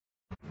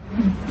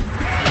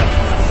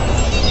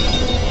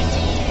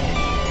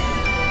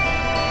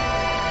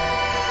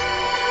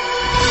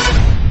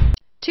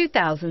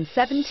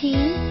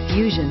2017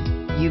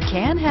 Fusion. You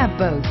can have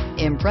both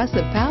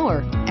impressive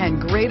power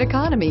and great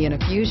economy in a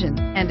Fusion,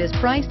 and is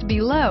priced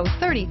below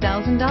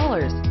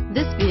 $30,000.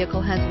 This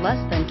vehicle has less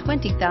than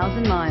 20,000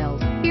 miles.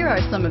 Here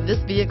are some of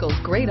this vehicle's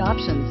great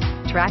options: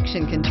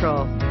 traction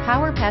control,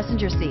 power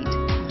passenger seat,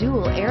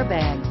 dual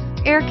airbags,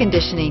 air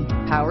conditioning,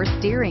 power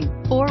steering,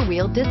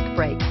 four-wheel disc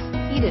brakes,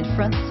 heated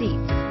front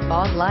seats,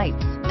 fog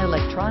lights,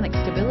 electronic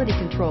stability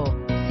control,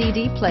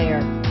 CD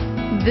player.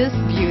 This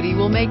beauty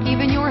will make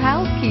even your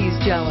house keys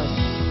jealous.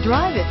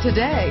 Drive it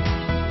today.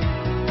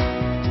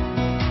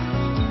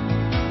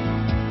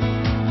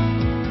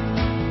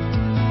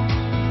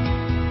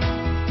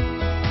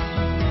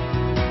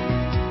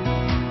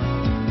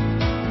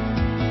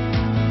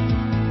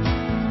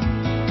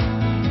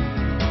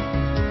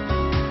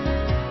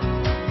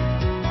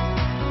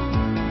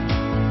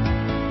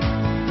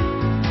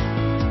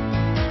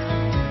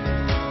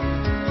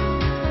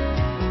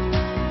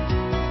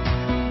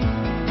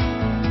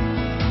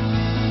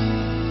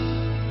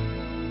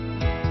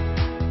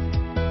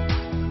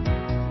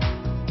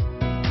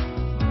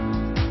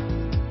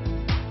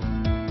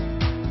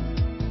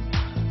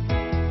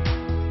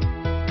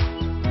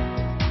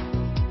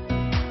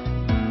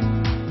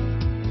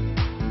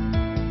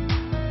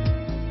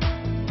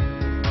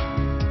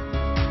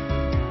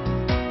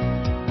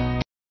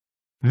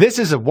 This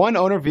is a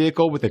one-owner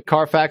vehicle with a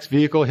Carfax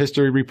Vehicle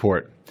History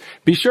Report.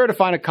 Be sure to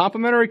find a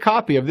complimentary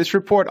copy of this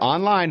report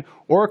online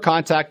or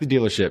contact the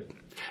dealership.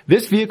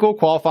 This vehicle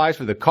qualifies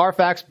for the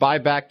Carfax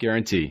Buyback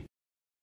Guarantee.